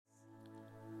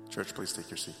Church, please take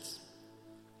your seats.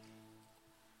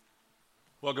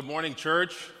 Well, good morning,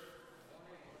 church.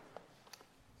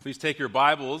 Please take your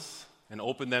Bibles and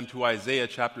open them to Isaiah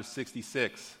chapter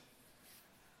 66.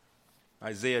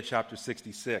 Isaiah chapter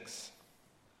 66.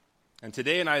 And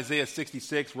today in Isaiah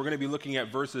 66, we're going to be looking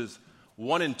at verses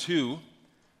 1 and 2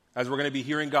 as we're going to be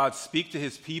hearing God speak to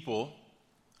his people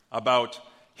about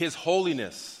his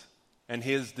holiness and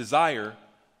his desire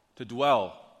to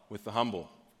dwell with the humble.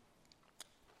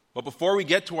 But before we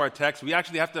get to our text, we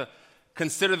actually have to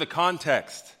consider the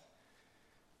context.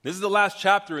 This is the last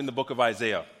chapter in the book of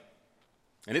Isaiah,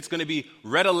 and it's going to be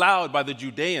read aloud by the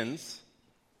Judeans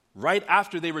right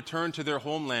after they return to their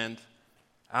homeland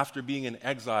after being in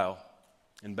exile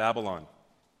in Babylon.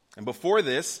 And before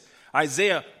this,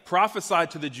 Isaiah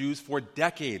prophesied to the Jews for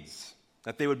decades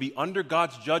that they would be under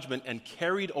God's judgment and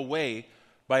carried away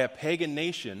by a pagan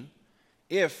nation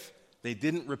if they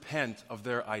didn't repent of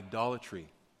their idolatry.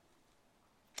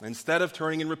 Instead of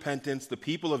turning in repentance, the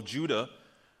people of Judah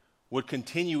would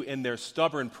continue in their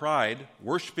stubborn pride,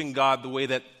 worshiping God the way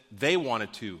that they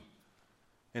wanted to,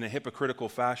 in a hypocritical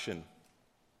fashion.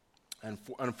 And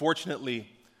unfortunately,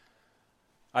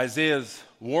 Isaiah's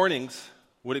warnings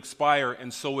would expire,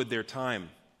 and so would their time.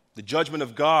 The judgment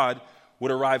of God would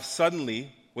arrive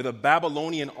suddenly with a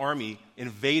Babylonian army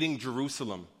invading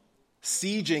Jerusalem,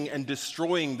 sieging and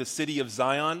destroying the city of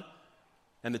Zion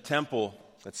and the temple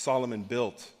that Solomon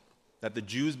built, that the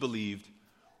Jews believed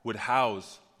would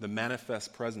house the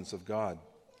manifest presence of God.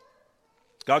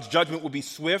 God's judgment would be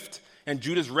swift, and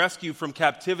Judah's rescue from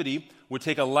captivity would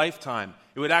take a lifetime.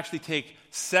 It would actually take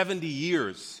 70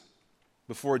 years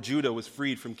before Judah was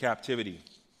freed from captivity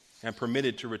and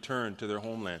permitted to return to their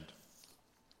homeland.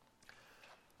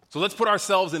 So let's put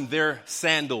ourselves in their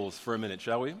sandals for a minute,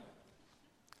 shall we?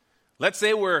 Let's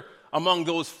say we're among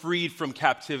those freed from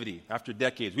captivity after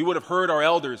decades. We would have heard our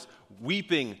elders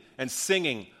weeping and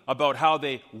singing about how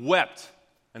they wept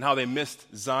and how they missed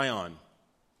Zion.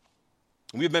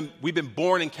 We've been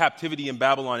born in captivity in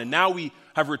Babylon, and now we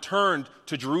have returned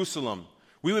to Jerusalem.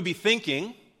 We would be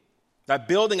thinking that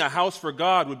building a house for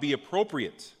God would be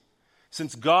appropriate,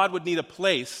 since God would need a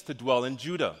place to dwell in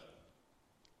Judah.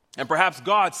 And perhaps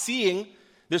God, seeing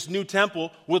this new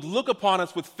temple, would look upon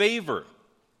us with favor,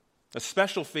 a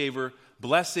special favor,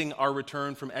 blessing our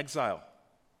return from exile.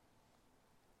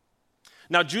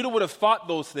 Now, Judah would have thought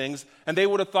those things, and they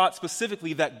would have thought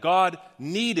specifically that God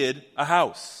needed a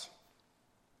house.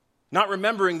 Not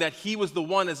remembering that he was the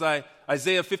one, as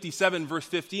Isaiah 57 verse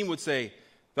 15 would say,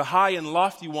 the high and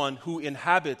lofty one who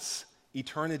inhabits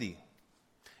eternity.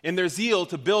 In their zeal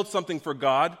to build something for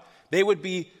God, they would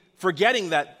be forgetting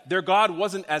that their God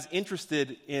wasn't as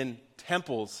interested in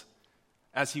temples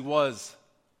as he was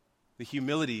the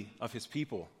humility of his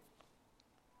people.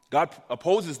 God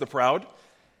opposes the proud,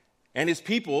 and his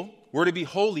people were to be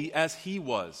holy as he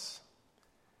was.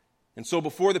 And so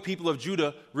before the people of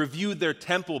Judah reviewed their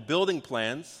temple building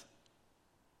plans,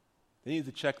 they needed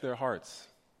to check their hearts.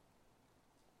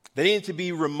 They needed to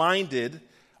be reminded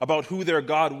about who their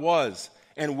God was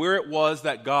and where it was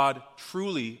that God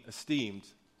truly esteemed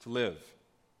to live.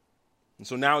 And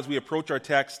so now as we approach our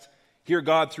text, hear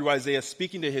God through Isaiah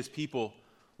speaking to his people.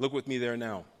 Look with me there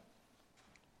now.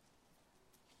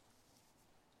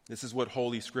 This is what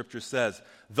Holy Scripture says.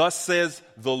 Thus says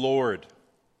the Lord,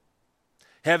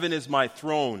 heaven is my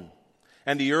throne,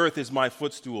 and the earth is my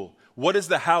footstool. What is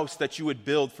the house that you would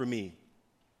build for me?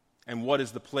 And what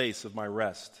is the place of my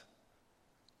rest?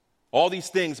 All these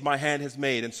things my hand has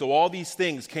made, and so all these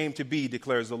things came to be,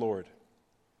 declares the Lord.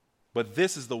 But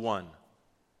this is the one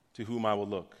to whom I will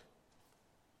look,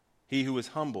 he who is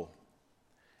humble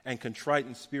and contrite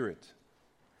in spirit,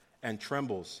 and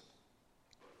trembles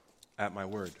at my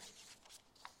word.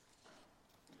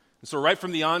 And so right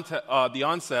from the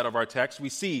onset of our text, we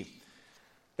see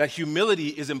that humility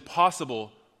is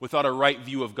impossible without a right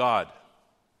view of God.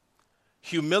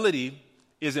 Humility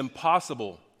is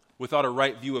impossible without a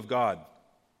right view of God.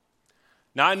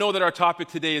 Now, I know that our topic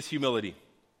today is humility,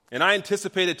 and I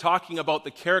anticipated talking about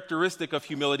the characteristic of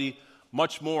humility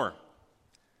much more.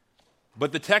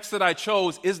 But the text that I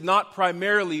chose is not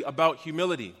primarily about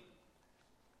humility.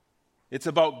 It's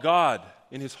about God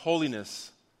in his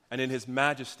holiness and in his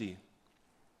majesty.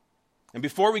 And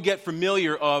before we get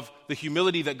familiar of the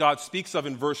humility that God speaks of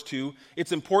in verse 2,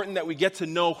 it's important that we get to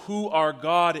know who our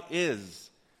God is,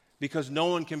 because no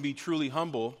one can be truly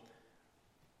humble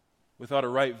without a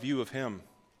right view of him.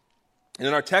 And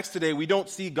in our text today, we don't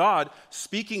see God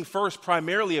speaking first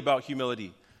primarily about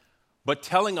humility, but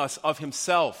telling us of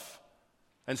himself,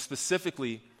 and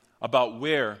specifically about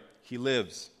where he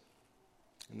lives.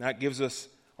 And that gives us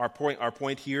our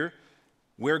point here.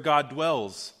 where God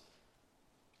dwells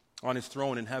on his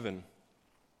throne in heaven.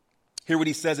 Hear what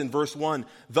he says in verse 1.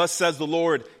 Thus says the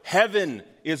Lord, heaven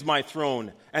is my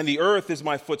throne, and the earth is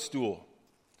my footstool.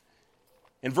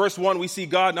 In verse 1, we see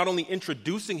God not only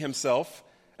introducing himself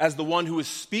as the one who is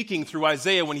speaking through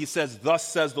Isaiah when he says, thus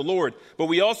says the Lord, but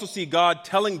we also see God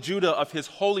telling Judah of his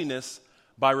holiness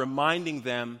by reminding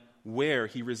them where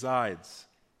he resides.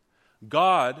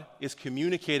 God is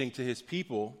communicating to his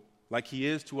people, like he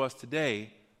is to us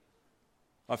today,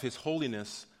 of his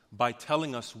holiness by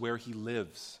telling us where he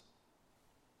lives.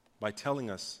 By telling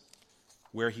us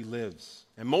where he lives.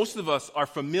 And most of us are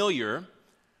familiar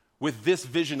with this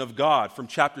vision of God from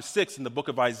chapter 6 in the book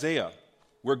of Isaiah,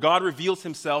 where God reveals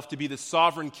himself to be the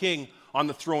sovereign king on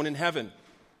the throne in heaven.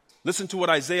 Listen to what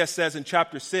Isaiah says in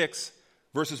chapter 6,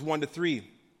 verses 1 to 3.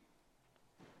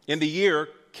 In the year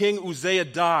King Uzziah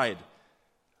died,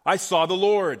 I saw the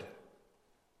Lord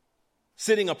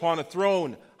sitting upon a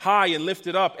throne, high and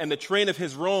lifted up, and the train of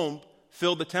his robe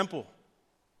filled the temple.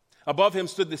 Above him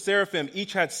stood the seraphim.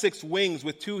 Each had 6 wings.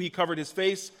 With 2 he covered his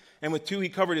face, and with 2 he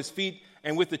covered his feet,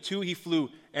 and with the 2 he flew.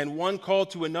 And one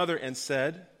called to another and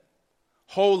said,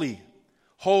 Holy,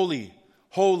 holy,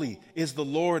 holy is the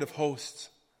Lord of hosts.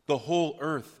 The whole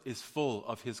earth is full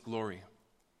of his glory.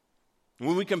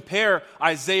 When we compare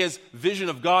Isaiah's vision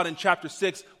of God in chapter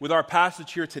 6 with our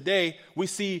passage here today, we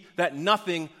see that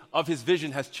nothing of his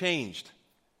vision has changed.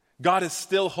 God is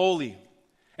still holy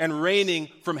and reigning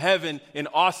from heaven in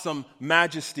awesome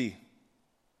majesty.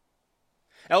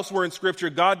 Elsewhere in Scripture,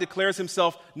 God declares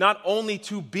himself not only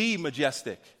to be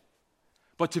majestic,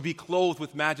 but to be clothed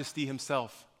with majesty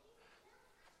himself.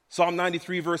 Psalm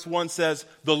 93 verse 1 says,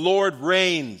 the Lord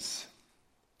reigns.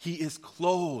 He is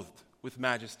clothed with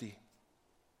majesty.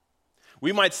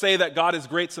 We might say that God is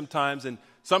great sometimes, and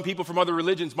some people from other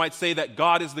religions might say that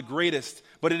God is the greatest,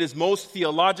 but it is most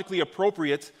theologically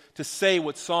appropriate to say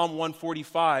what Psalm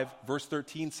 145 verse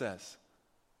 13 says.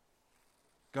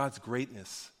 God's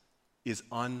greatness is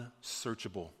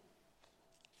unsearchable.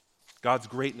 God's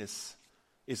greatness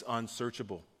is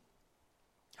unsearchable.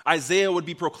 Isaiah would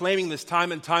be proclaiming this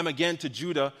time and time again to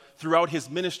Judah throughout his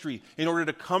ministry in order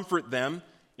to comfort them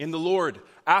in the Lord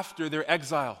after their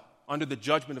exile under the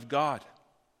judgment of God.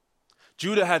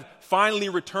 Judah had finally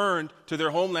returned to their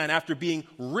homeland after being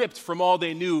ripped from all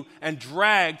they knew and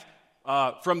dragged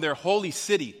from their holy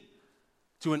city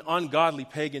to an ungodly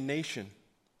pagan nation.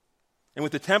 And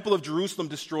with the temple of Jerusalem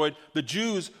destroyed, the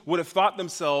Jews would have thought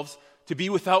themselves to be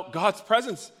without God's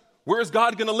presence. Where is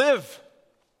God going to live?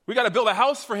 We got to build a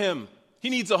house for him. He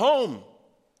needs a home.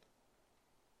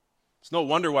 It's no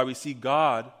wonder why we see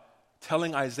God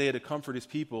telling Isaiah to comfort his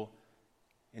people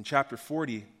in chapter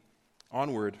 40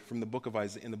 onward from the book of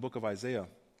Isaiah, in the book of Isaiah.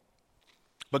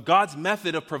 But God's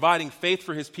method of providing faith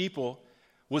for his people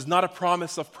was not a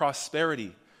promise of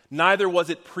prosperity. Neither was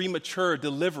it premature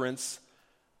deliverance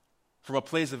from a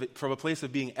place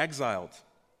of being exiled.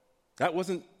 That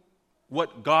wasn't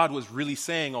what God was really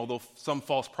saying, although some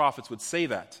false prophets would say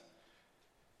that.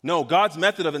 No, God's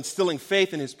method of instilling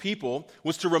faith in his people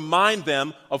was to remind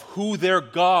them of who their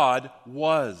God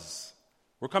was.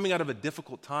 We're coming out of a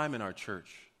difficult time in our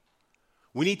church.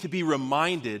 We need to be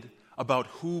reminded about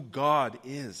who God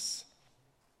is.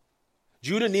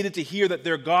 Judah needed to hear that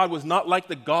their God was not like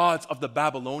the gods of the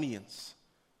Babylonians,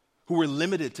 who were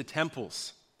limited to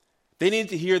temples. They needed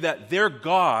to hear that their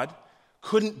God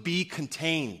couldn't be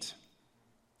contained,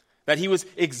 that he was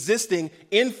existing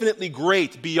infinitely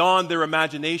great beyond their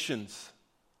imaginations.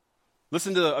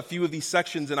 Listen to a few of these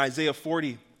sections in Isaiah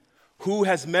 40. Who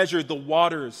has measured the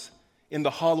waters in the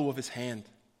hollow of his hand,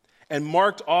 and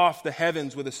marked off the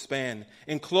heavens with a span,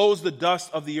 enclosed the dust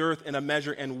of the earth in a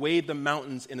measure, and weighed the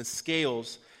mountains in a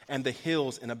scales, and the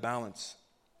hills in a balance?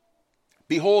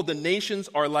 Behold, the nations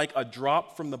are like a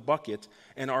drop from the bucket,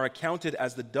 and are accounted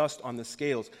as the dust on the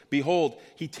scales. Behold,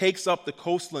 he takes up the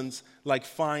coastlands like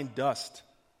fine dust.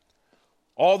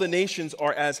 All the nations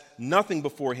are as nothing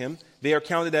before him. They are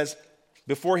counted as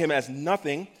before him as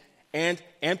nothing and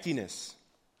emptiness.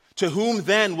 To whom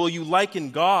then will you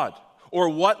liken God? Or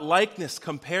what likeness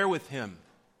compare with him?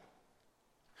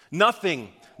 Nothing,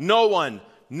 no one,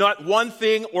 not one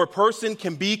thing or person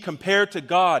can be compared to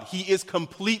God. He is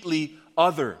completely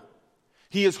other.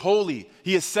 He is holy.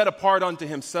 He is set apart unto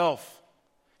himself.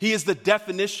 He is the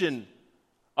definition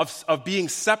of being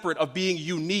separate, of being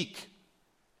unique.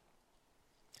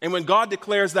 And when God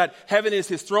declares that heaven is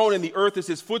his throne and the earth is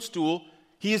his footstool,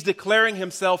 he is declaring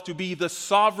himself to be the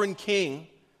sovereign king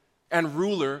and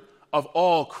ruler of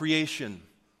all creation.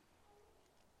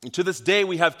 And to this day,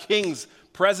 we have kings,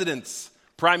 presidents,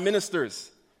 prime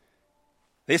ministers.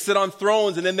 They sit on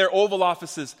thrones and in their oval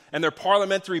offices and their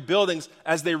parliamentary buildings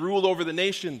as they rule over the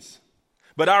nations.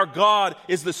 But our God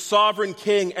is the sovereign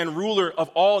king and ruler of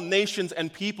all nations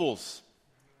and peoples.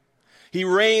 He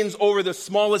reigns over the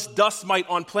smallest dust mite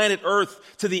on planet Earth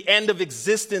to the end of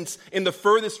existence in the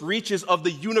furthest reaches of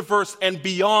the universe and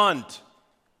beyond.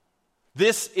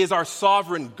 This is our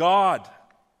sovereign God.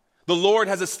 The Lord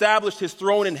has established his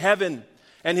throne in heaven,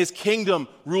 and his kingdom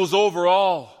rules over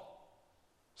all.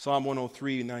 Psalm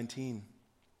 103:19.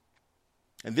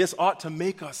 And this ought to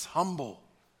make us humble.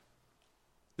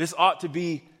 This ought to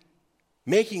be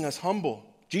making us humble.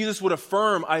 Jesus would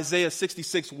affirm Isaiah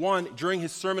 66:1 during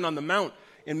his Sermon on the Mount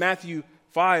in Matthew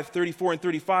 5:34 and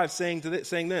 35, saying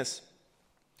this,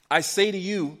 I say to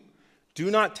you,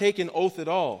 do not take an oath at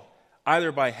all,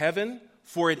 either by heaven,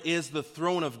 for it is the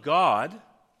throne of God,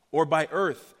 or by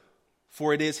earth,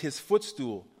 for it is his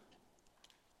footstool.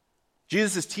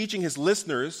 Jesus is teaching his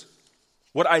listeners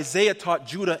what Isaiah taught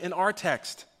Judah in our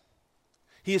text.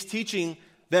 He is teaching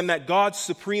them that God's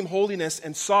supreme holiness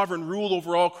and sovereign rule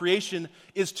over all creation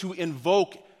is to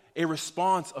invoke a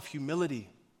response of humility.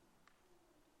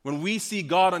 When we see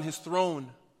God on his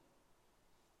throne,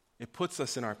 it puts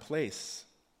us in our place.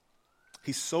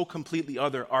 He's so completely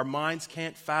other. Our minds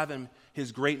can't fathom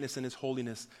his greatness and his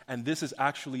holiness. And this is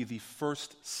actually the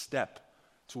first step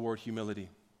toward humility.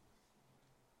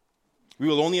 We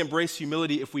will only embrace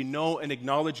humility if we know and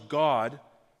acknowledge God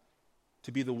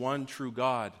to be the one true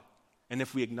God, and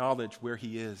if we acknowledge where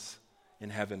he is in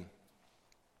heaven.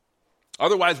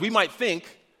 Otherwise, we might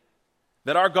think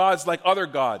that our God's like other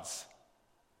gods,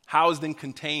 housed and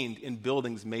contained in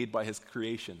buildings made by his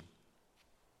creation.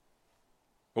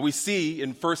 But we see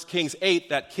in 1 Kings 8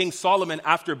 that King Solomon,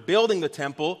 after building the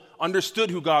temple, understood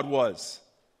who God was.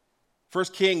 1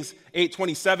 Kings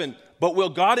 8:27, but will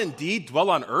God indeed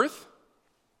dwell on earth?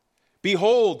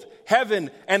 Behold, heaven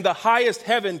and the highest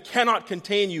heaven cannot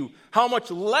contain you. How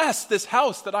much less this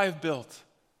house that I have built?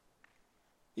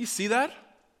 You see that?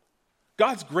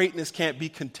 God's greatness can't be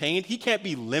contained. He can't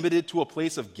be limited to a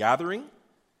place of gathering.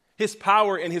 His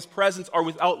power and his presence are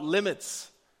without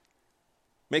limits,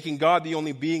 making God the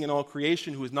only being in all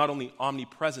creation who is not only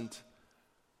omnipresent,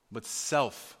 but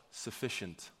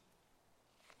self-sufficient.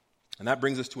 And that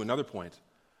brings us to another point.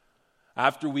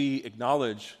 After we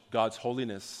acknowledge God's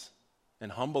holiness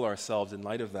and humble ourselves in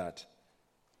light of that,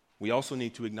 we also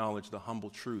need to acknowledge the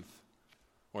humbling truth,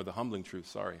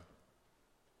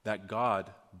 that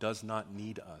God does not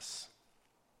need us.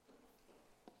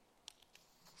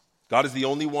 God is the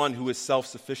only one who is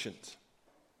self-sufficient.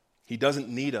 He doesn't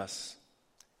need us.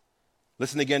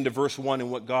 Listen again to verse 1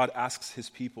 and what God asks his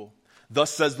people.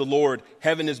 Thus says the Lord,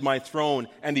 heaven is my throne,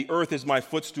 and the earth is my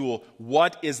footstool.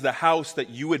 What is the house that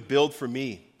you would build for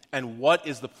me? And what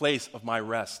is the place of my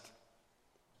rest?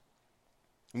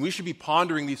 And we should be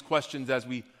pondering these questions as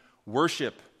we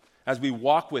worship, as we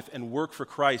walk with and work for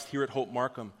Christ here at Hope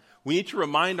Markham. We need to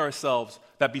remind ourselves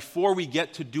that before we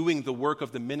get to doing the work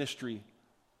of the ministry,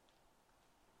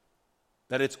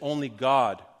 that it's only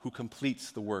God who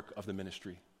completes the work of the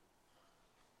ministry.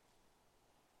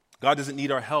 God doesn't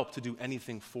need our help to do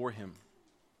anything for him.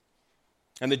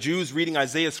 And the Jews reading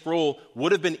Isaiah's scroll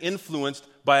would have been influenced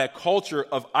by a culture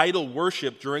of idol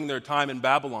worship during their time in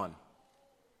Babylon.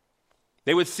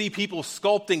 They would see people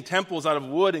sculpting temples out of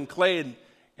wood and clay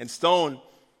and stone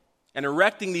and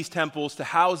erecting these temples to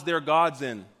house their gods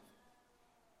in.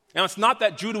 Now, it's not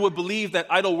that Judah would believe that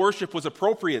idol worship was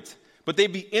appropriate, but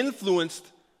they'd be influenced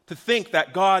to think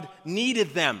that God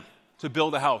needed them to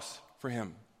build a house for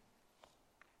him.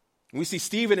 And we see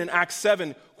Stephen in Acts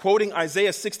 7 quoting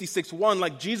Isaiah 66:1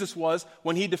 like Jesus was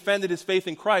when he defended his faith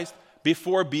in Christ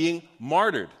before being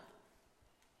martyred,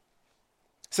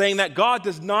 saying that God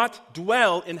does not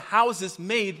dwell in houses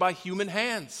made by human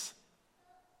hands.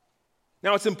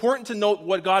 Now, it's important to note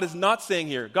what God is not saying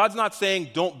here. God's not saying,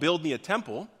 don't build me a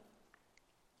temple.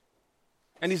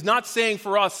 And he's not saying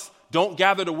for us, don't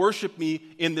gather to worship me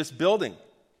in this building.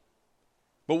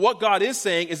 But what God is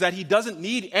saying is that he doesn't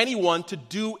need anyone to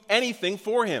do anything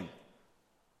for him.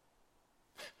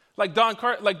 Like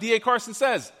D.A. Carson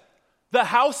says, the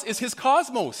house is his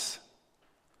cosmos.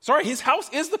 His house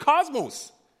is the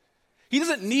cosmos. He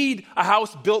doesn't need a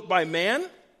house built by man.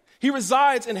 He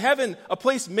resides in heaven, a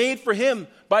place made for him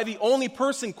by the only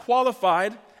person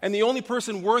qualified and the only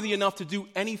person worthy enough to do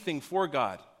anything for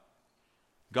God,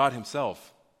 God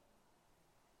himself.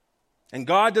 And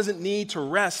God doesn't need to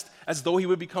rest as though he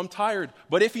would become tired.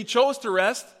 But if he chose to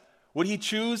rest, would he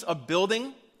choose a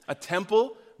building, a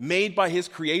temple made by his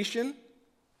creation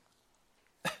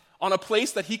on a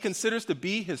place that he considers to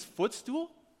be his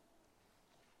footstool?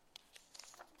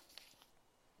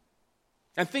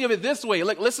 And think of it this way.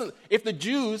 Like, listen, if the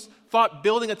Jews thought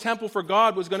building a temple for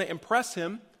God was going to impress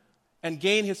him and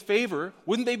gain his favor,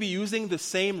 wouldn't they be using the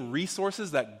same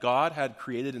resources that God had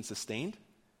created and sustained?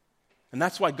 And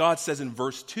that's why God says in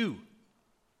verse 2,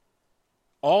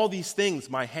 all these things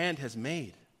my hand has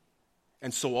made,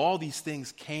 and so all these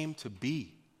things came to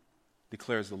be,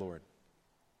 declares the Lord.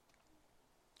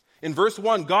 In verse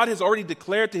 1, God has already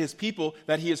declared to his people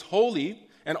that he is holy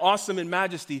and awesome in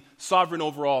majesty, sovereign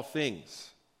over all things.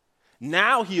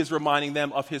 Now he is reminding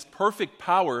them of his perfect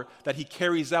power that he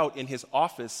carries out in his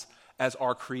office as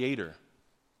our creator.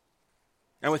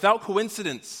 And without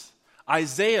coincidence,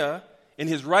 Isaiah, in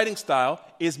his writing style,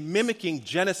 is mimicking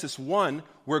Genesis 1,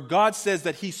 where God says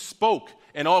that he spoke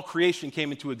and all creation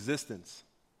came into existence.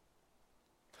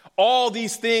 All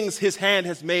these things his hand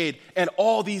has made, and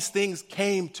all these things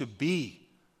came to be.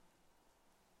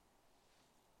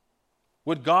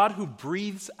 Would God, who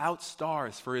breathes out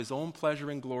stars for his own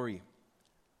pleasure and glory,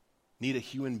 need a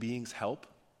human being's help?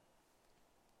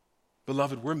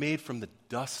 Beloved, we're made from the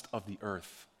dust of the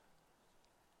earth.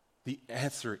 The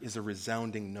answer is a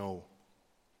resounding no.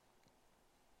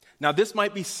 Now, this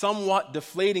might be somewhat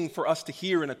deflating for us to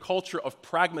hear in a culture of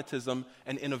pragmatism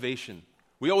and innovation.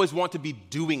 We always want to be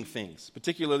doing things,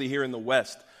 particularly here in the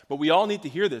West. But we all need to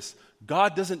hear this.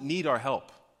 God doesn't need our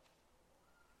help.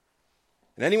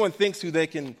 And anyone thinks that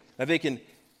they can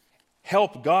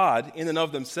help God in and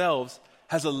of themselves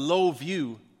has a low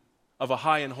view of a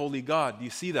high and holy God. Do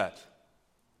you see that?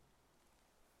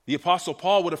 The Apostle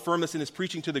Paul would affirm this in his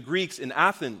preaching to the Greeks in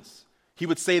Athens. He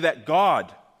would say that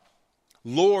God,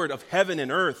 Lord of heaven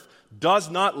and earth, does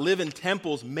not live in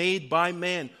temples made by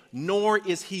man, nor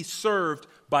is he served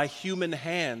by human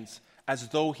hands as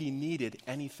though he needed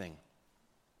anything.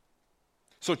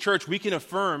 So, church, we can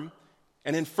affirm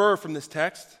and infer from this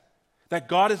text that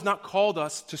God has not called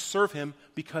us to serve him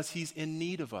because he's in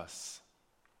need of us.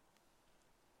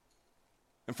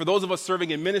 And for those of us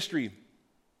serving in ministry,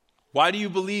 why do you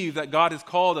believe that God has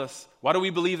called us? Why do we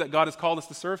believe that God has called us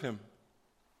to serve him?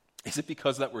 Is it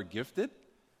because that we're gifted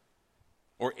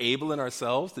or able in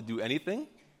ourselves to do anything?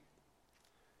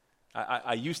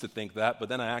 I used to think that, but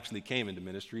then I actually came into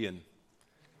ministry and,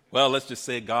 well, let's just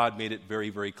say God made it very,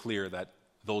 very clear that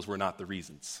those were not the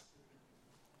reasons.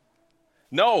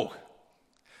 No,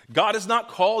 God has not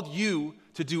called you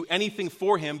to do anything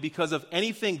for him because of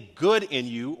anything good in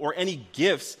you or any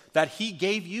gifts that he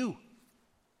gave you.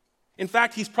 In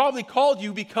fact, he's probably called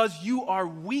you because you are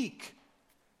weak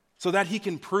so that he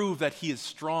can prove that he is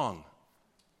strong.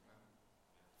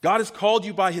 God has called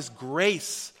you by his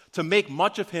grace to make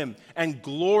much of him and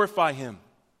glorify him,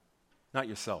 not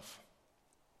yourself.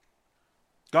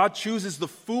 God chooses the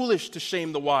foolish to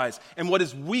shame the wise and what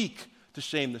is weak to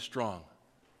shame the strong.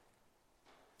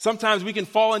 Sometimes we can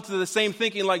fall into the same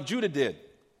thinking like Judah did.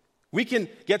 We can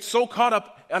get so caught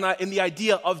up in the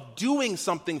idea of doing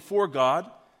something for God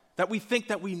that we think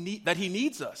that he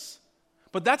needs us.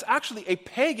 But that's actually a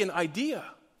pagan idea.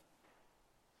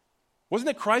 Wasn't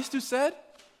it Christ who said,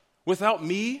 "Without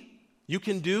me, you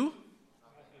can do"?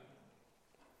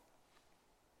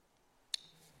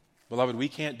 Beloved, we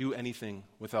can't do anything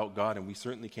without God, and we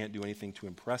certainly can't do anything to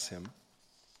impress him.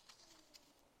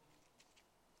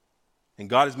 And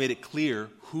God has made it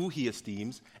clear who he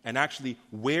esteems and actually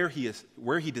where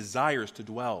he desires to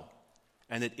dwell.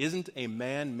 And it isn't a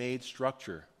man-made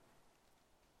structure.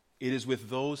 It is with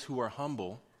those who are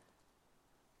humble,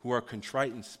 who are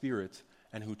contrite in spirit,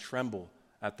 and who tremble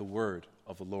at the word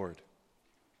of the Lord.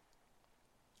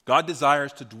 God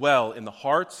desires to dwell in the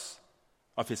hearts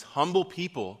of his humble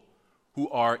people who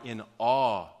are in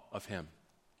awe of him.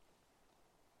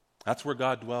 That's where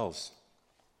God dwells,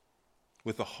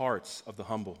 with the hearts of the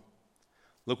humble.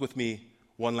 Look with me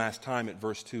one last time at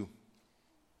verse 2.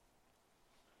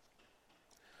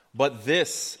 But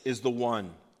this is the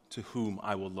one to whom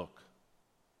I will look,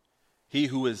 he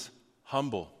who is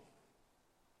humble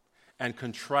and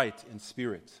contrite in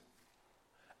spirit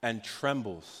and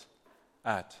trembles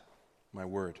at my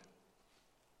word.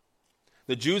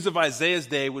 The Jews of Isaiah's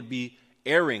day would be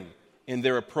erring in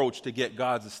their approach to get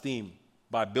God's esteem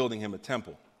by building him a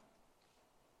temple.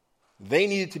 They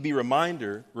needed to be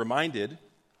reminded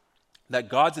that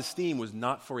God's esteem was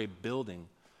not for a building,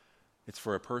 it's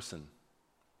for a person.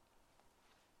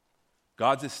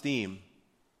 God's esteem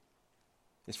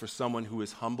is for someone who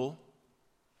is humble,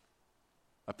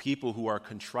 a people who are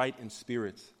contrite in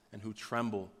spirit and who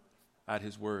tremble at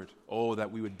his word. Oh,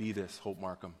 that we would be this, Hope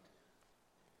Markham.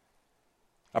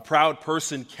 A proud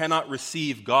person cannot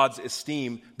receive God's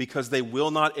esteem because they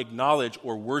will not acknowledge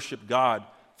or worship God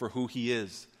for who he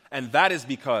is. And that is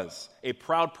because a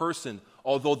proud person,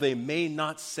 although they may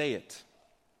not say it,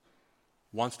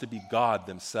 wants to be God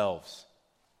themselves.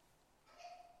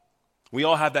 We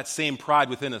all have that same pride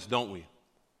within us, don't we?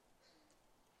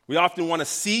 We often want to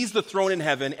seize the throne in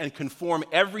heaven and conform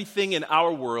everything in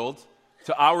our world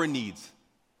to our needs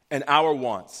and our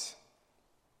wants.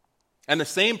 And the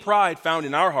same pride found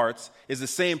in our hearts is the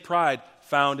same pride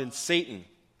found in Satan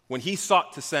when he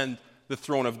sought to ascend the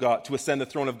throne of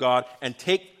God and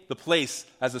take the place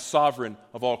as the sovereign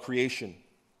of all creation.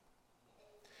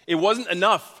 It wasn't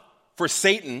enough for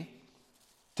Satan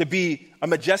to be a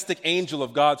majestic angel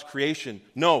of God's creation.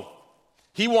 No,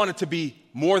 he wanted to be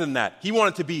more than that. He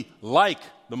wanted to be like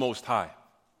the Most High.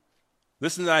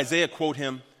 Listen to Isaiah quote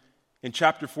him in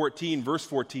chapter 14, verse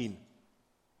 14.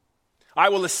 I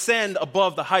will ascend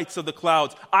above the heights of the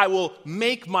clouds. I will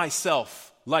make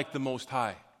myself like the Most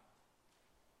High.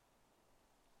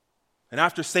 And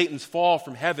after Satan's fall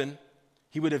from heaven,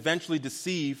 he would eventually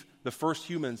deceive the first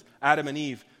humans, Adam and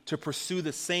Eve, to pursue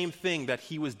the same thing that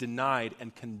he was denied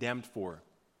and condemned for,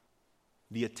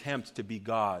 the attempt to be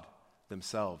God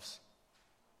themselves.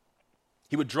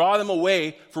 He would draw them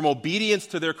away from obedience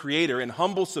to their Creator and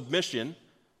humble submission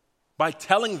by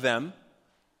telling them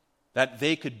that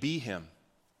they could be Him.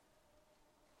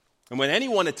 And when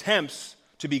anyone attempts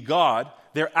to be God,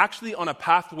 they're actually on a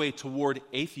pathway toward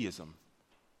atheism,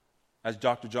 as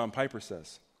Dr. John Piper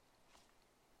says.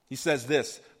 He says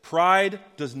this: pride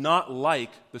does not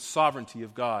like the sovereignty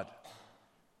of God.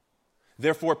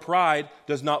 Therefore, pride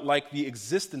does not like the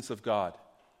existence of God,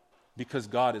 because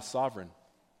God is sovereign.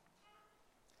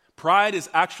 Pride is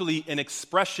actually an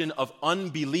expression of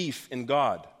unbelief in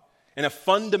God and a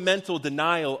fundamental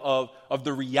denial of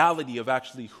the reality of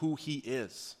actually who He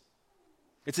is.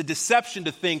 It's a deception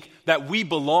to think that we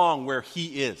belong where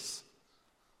He is,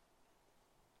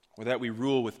 or that we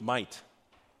rule with might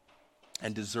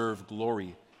and deserve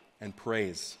glory and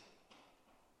praise.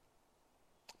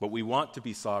 But we want to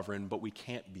be sovereign, but we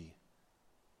can't be,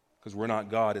 because we're not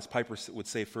God. As Piper would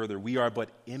say further, we are but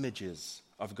images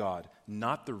of God,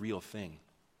 not the real thing.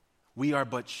 We are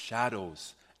but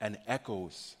shadows and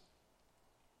echoes.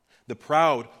 The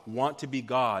proud want to be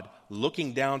God,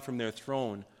 looking down from their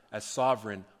throne as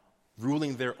sovereign,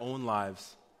 ruling their own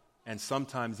lives, and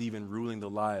sometimes even ruling the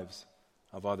lives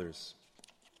of others.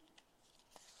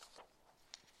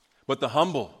 But the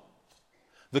humble,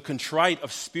 the contrite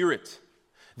of spirit,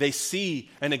 they see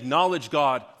and acknowledge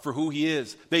God for who He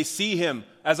is. They see Him,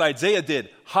 as Isaiah did,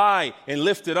 high and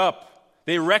lifted up.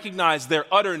 They recognize their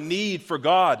utter need for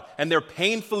God, and they're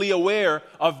painfully aware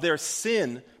of their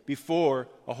sin before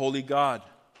a holy God.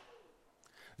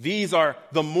 These are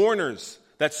the mourners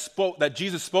that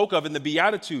Jesus spoke of in the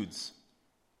Beatitudes,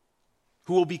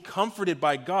 who will be comforted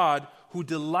by God, who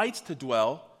delights to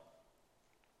dwell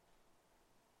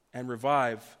and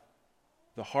revive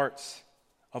the hearts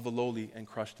of the lowly and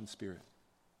crushed in spirit.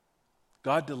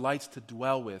 God delights to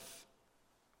dwell with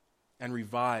and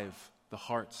revive the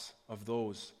hearts of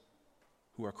those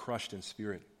who are crushed in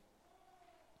spirit.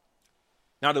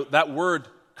 Now, that word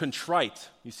contrite,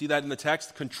 you see that in the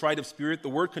text, contrite of spirit? The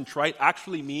word contrite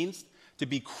actually means to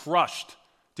be crushed,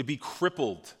 to be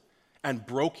crippled and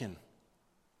broken.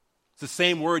 It's the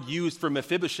same word used for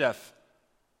Mephibosheth,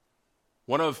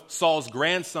 one of Saul's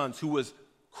grandsons who was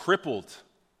crippled,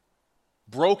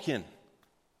 broken.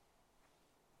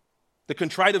 The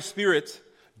contrite of spirit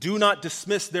do not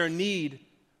dismiss their need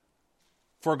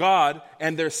for God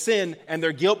and their sin and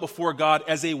their guilt before God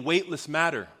as a weightless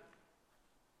matter.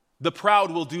 The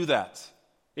proud will do that.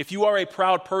 If you are a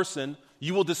proud person,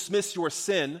 you will dismiss your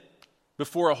sin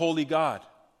before a holy God.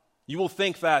 You will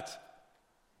think that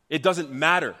it doesn't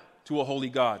matter to a holy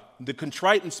God. The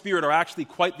contrite in spirit are actually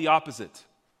quite the opposite.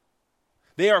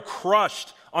 They are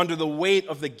crushed under the weight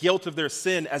of the guilt of their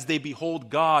sin as they behold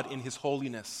God in His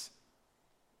holiness.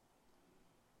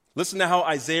 Listen to how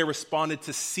Isaiah responded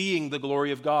to seeing the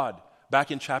glory of God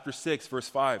back in chapter 6, verse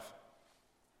 5.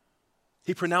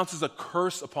 He pronounces a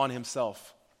curse upon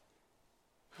himself.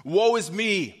 Woe is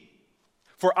me,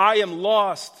 for I am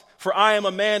lost, for I am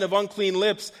a man of unclean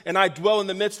lips, and I dwell in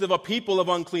the midst of a people of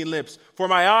unclean lips. For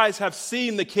my eyes have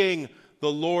seen the King,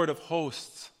 the Lord of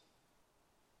hosts.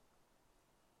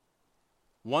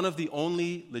 One of the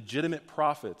only legitimate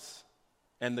prophets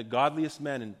and the godliest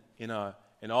men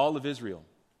in all of Israel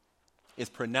is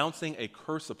pronouncing a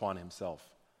curse upon himself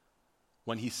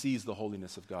when he sees the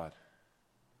holiness of God.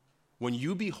 When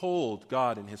you behold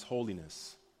God in His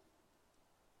holiness,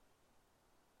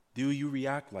 do you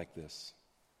react like this?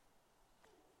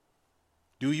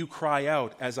 Do you cry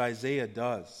out as Isaiah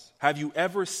does? Have you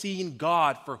ever seen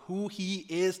God for who He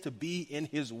is to be in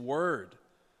His Word?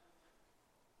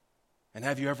 And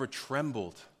have you ever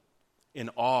trembled in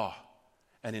awe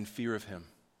and in fear of him.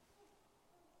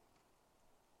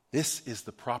 This is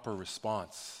the proper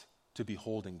response to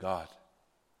beholding God.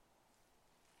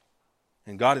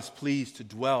 And God is pleased to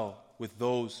dwell with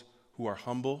those who are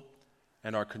humble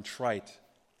and are contrite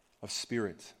of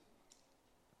spirit.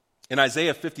 In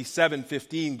Isaiah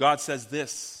 57:15, God says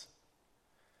this,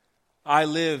 I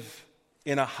live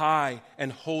in a high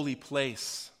and holy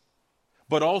place,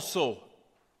 but also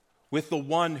with the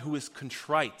one who is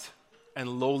contrite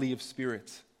and lowly of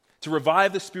spirit, to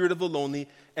revive the spirit of the lonely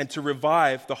and to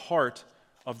revive the heart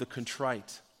of the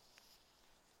contrite.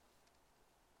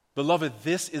 Beloved,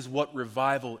 this is what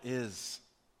revival is.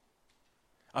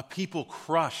 A people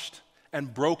crushed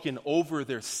and broken over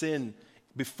their sin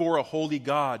before a holy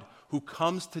God who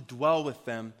comes to dwell with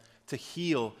them, to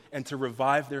heal and to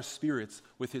revive their spirits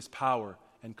with his power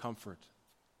and comfort.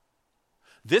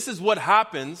 This is what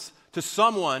happens to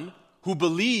someone who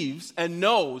believes and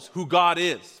knows who God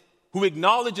is, who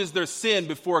acknowledges their sin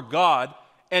before God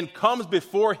and comes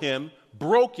before him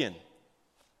broken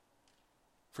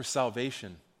for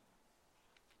salvation.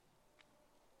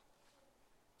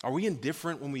 Are we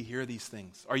indifferent when we hear these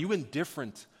things? Are you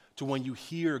indifferent to when you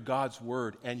hear God's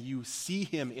word and you see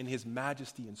him in his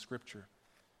majesty in Scripture?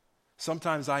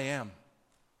 Sometimes I am.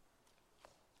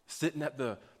 Sitting at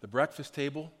the breakfast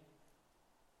table.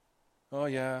 Oh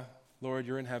yeah, Lord,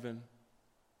 you're in heaven.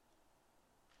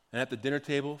 And at the dinner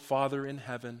table, Father in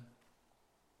heaven.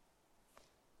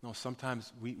 No,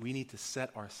 sometimes we need to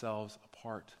set ourselves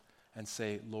apart and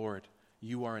say, Lord,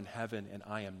 you are in heaven and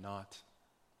I am not.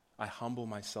 I humble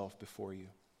myself before you.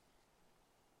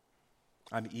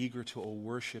 I'm eager to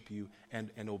worship you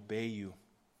and obey you.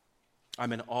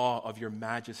 I'm in awe of your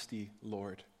majesty,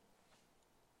 Lord.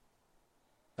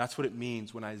 That's what it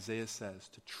means when Isaiah says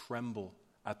to tremble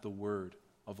at the word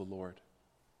of the Lord.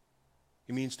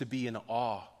 It means to be in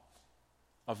awe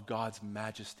of God's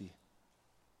majesty.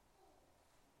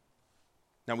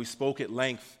 Now, we spoke at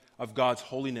length of God's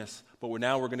holiness, but we're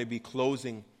going to be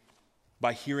closing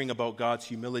by hearing about God's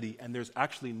humility, and there's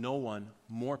actually no one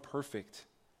more perfect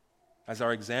as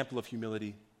our example of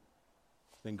humility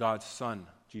than God's Son,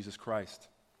 Jesus Christ.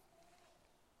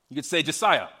 You could say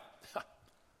Josiah.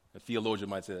 A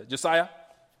theologian might say that. Josiah.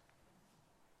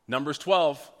 Numbers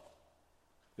 12.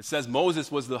 It says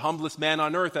Moses was the humblest man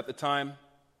on earth at the time.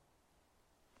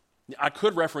 I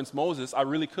could reference Moses, I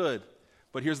really could.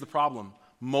 But here's the problem.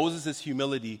 Moses'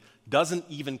 humility doesn't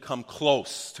even come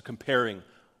close to comparing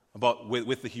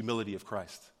with the humility of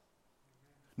Christ.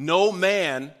 No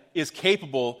man is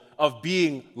capable of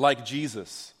being like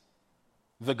Jesus,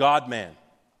 the God-man.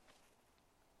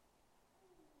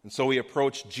 And so we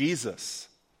approach Jesus,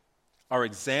 our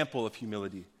example of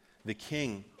humility, the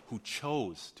King who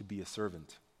chose to be a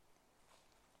servant.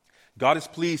 God is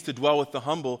pleased to dwell with the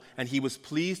humble, and he was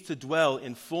pleased to dwell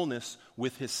in fullness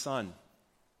with his Son,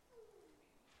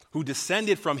 who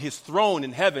descended from his throne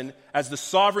in heaven as the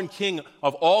sovereign king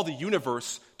of all the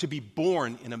universe to be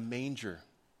born in a manger.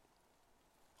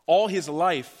 All his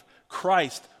life,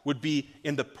 Christ would be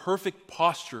in the perfect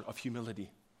posture of humility.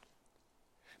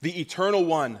 The eternal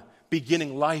one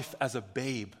beginning life as a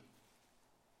babe.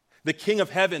 The King of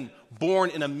heaven born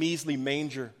in a measly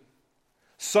manger.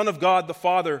 Son of God the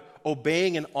Father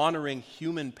obeying and honoring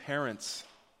human parents.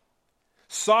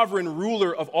 Sovereign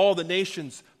ruler of all the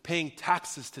nations paying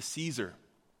taxes to Caesar.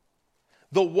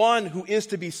 The one who is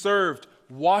to be served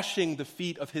washing the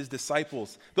feet of his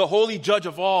disciples. The holy judge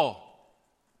of all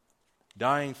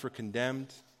dying for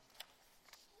condemned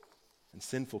and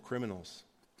sinful criminals.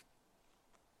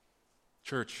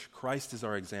 Church, Christ is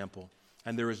our example,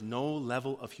 and there is no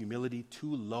level of humility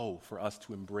too low for us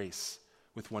to embrace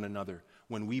with one another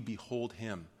when we behold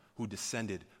him who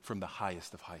descended from the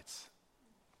highest of heights.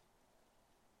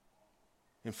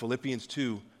 In Philippians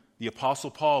 2, the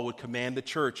Apostle Paul would command the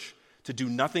church to do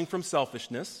nothing from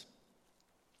selfishness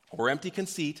or empty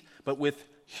conceit, but with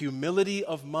humility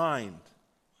of mind,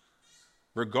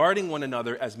 regarding one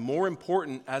another as more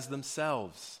important as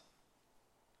themselves,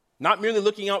 not merely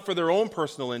looking out for their own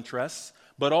personal interests,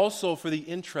 but also for the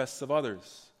interests of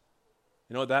others.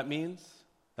 You know what that means?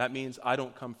 That means I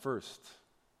don't come first.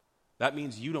 That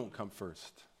means you don't come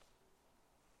first.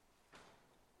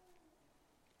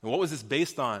 And what was this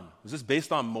based on? Was this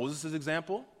based on Moses'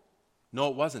 example? No,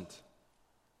 it wasn't.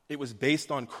 It was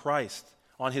based on Christ,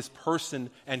 on his person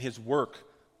and his work.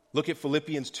 Look at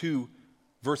Philippians 2,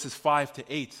 verses 5 to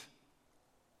 8.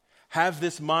 Have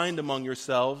this mind among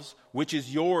yourselves, which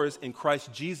is yours in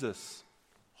Christ Jesus,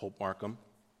 Hope Markham,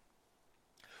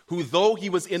 who though he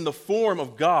was in the form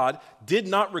of God, did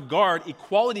not regard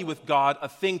equality with God a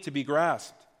thing to be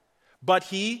grasped, but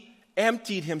he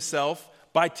emptied himself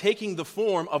by taking the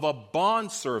form of a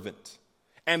bondservant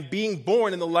and being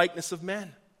born in the likeness of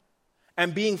men.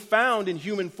 And being found in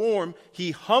human form,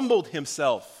 he humbled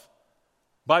himself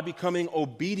by becoming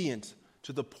obedient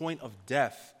to the point of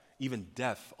death, even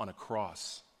death on a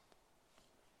cross.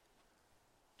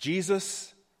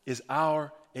 Jesus is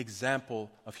our example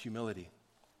of humility.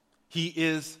 He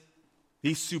is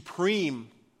the supreme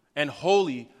and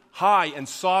holy, high and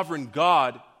sovereign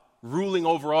God ruling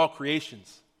over all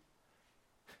creations.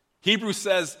 Hebrews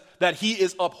says that he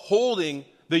is upholding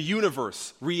the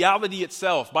universe, reality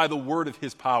itself, by the word of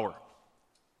his power.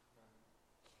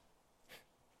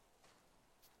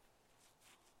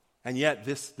 And yet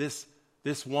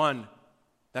this one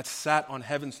that sat on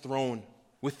heaven's throne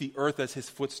with the earth as his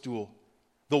footstool,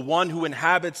 the one who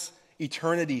inhabits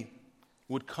eternity,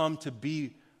 would come to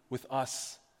be with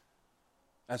us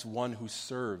as one who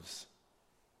serves.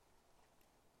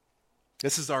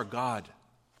 This is our God,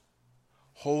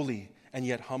 holy and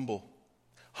yet humble.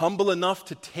 Humble enough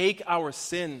to take our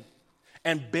sin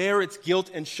and bear its guilt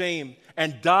and shame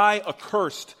and die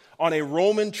accursed on a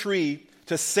Roman tree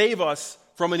to save us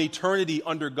from an eternity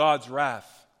under God's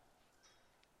wrath.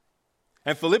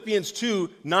 And Philippians 2,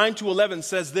 9-11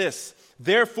 says this,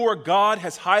 "Therefore God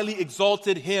has highly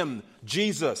exalted him,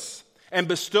 Jesus, and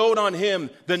bestowed on him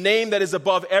the name that is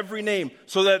above every name,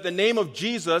 so that at the name of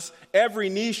Jesus every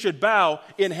knee should bow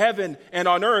in heaven and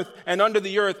on earth and under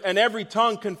the earth, and every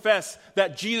tongue confess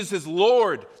that Jesus is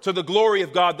Lord, to the glory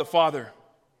of God the Father."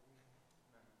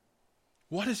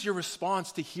 What is your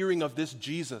response to hearing of this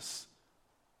Jesus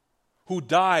who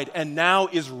died and now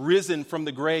is risen from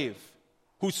the grave,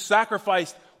 whose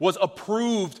sacrifice was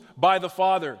approved by the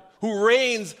Father, who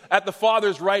reigns at the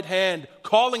Father's right hand,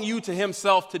 calling you to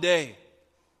himself today?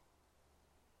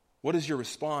 What is your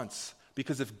response?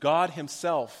 Because if God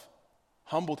himself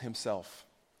humbled himself,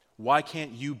 why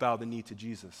can't you bow the knee to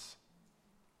Jesus?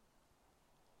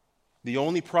 The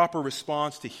only proper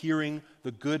response to hearing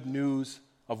the good news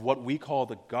of what we call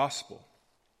the gospel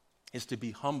is to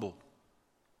be humble,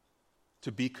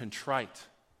 to be contrite,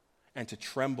 and to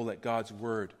tremble at God's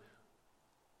word,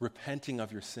 repenting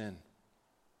of your sin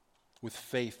with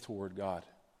faith toward God.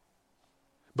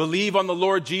 Believe on the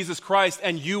Lord Jesus Christ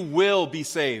and you will be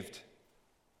saved.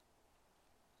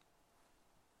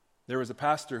 There was a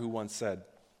pastor who once said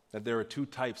that there are two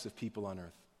types of people on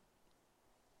earth.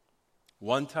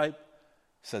 One type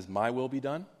says, "My will be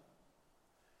done,"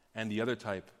 and the other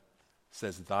type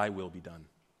says, "Thy will be done."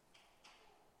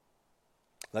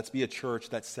 Let's be a church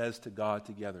that says to God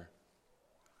together,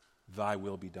 "Thy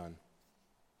will be done."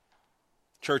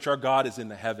 Church, our God is in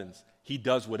the heavens. He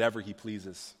does whatever he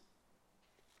pleases.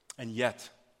 And yet,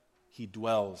 he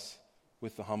dwells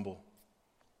with the humble.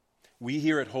 We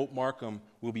here at Hope Markham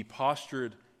will be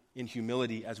postured in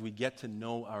humility as we get to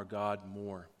know our God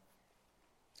more.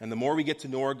 And the more we get to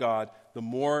know our God, the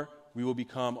more we will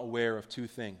become aware of two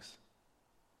things: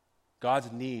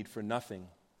 God's need for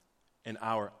nothing and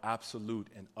our absolute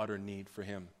and utter need for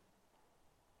him.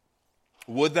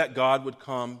 Would that God would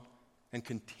come and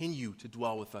continue to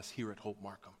dwell with us here at Hope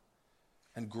Markham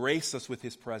and grace us with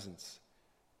his presence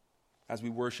as we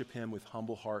worship him with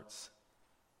humble hearts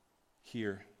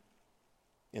here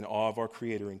in awe of our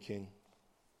Creator and King.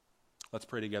 Let's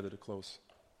pray together to close.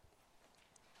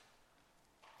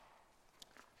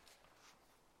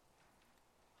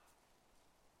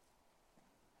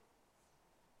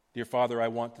 Dear Father, I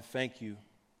want to thank you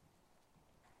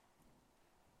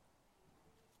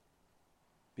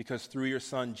because through your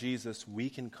Son, Jesus, we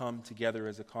can come together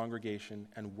as a congregation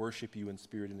and worship you in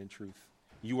spirit and in truth.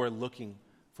 You are looking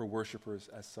for worshipers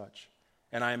as such.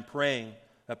 And I am praying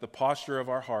that the posture of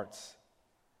our hearts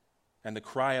and the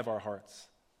cry of our hearts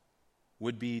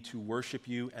would be to worship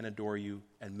you and adore you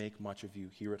and make much of you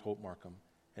here at Hope Markham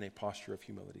in a posture of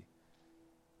humility.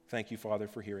 Thank you, Father,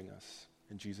 for hearing us.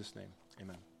 In Jesus' name,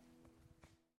 amen.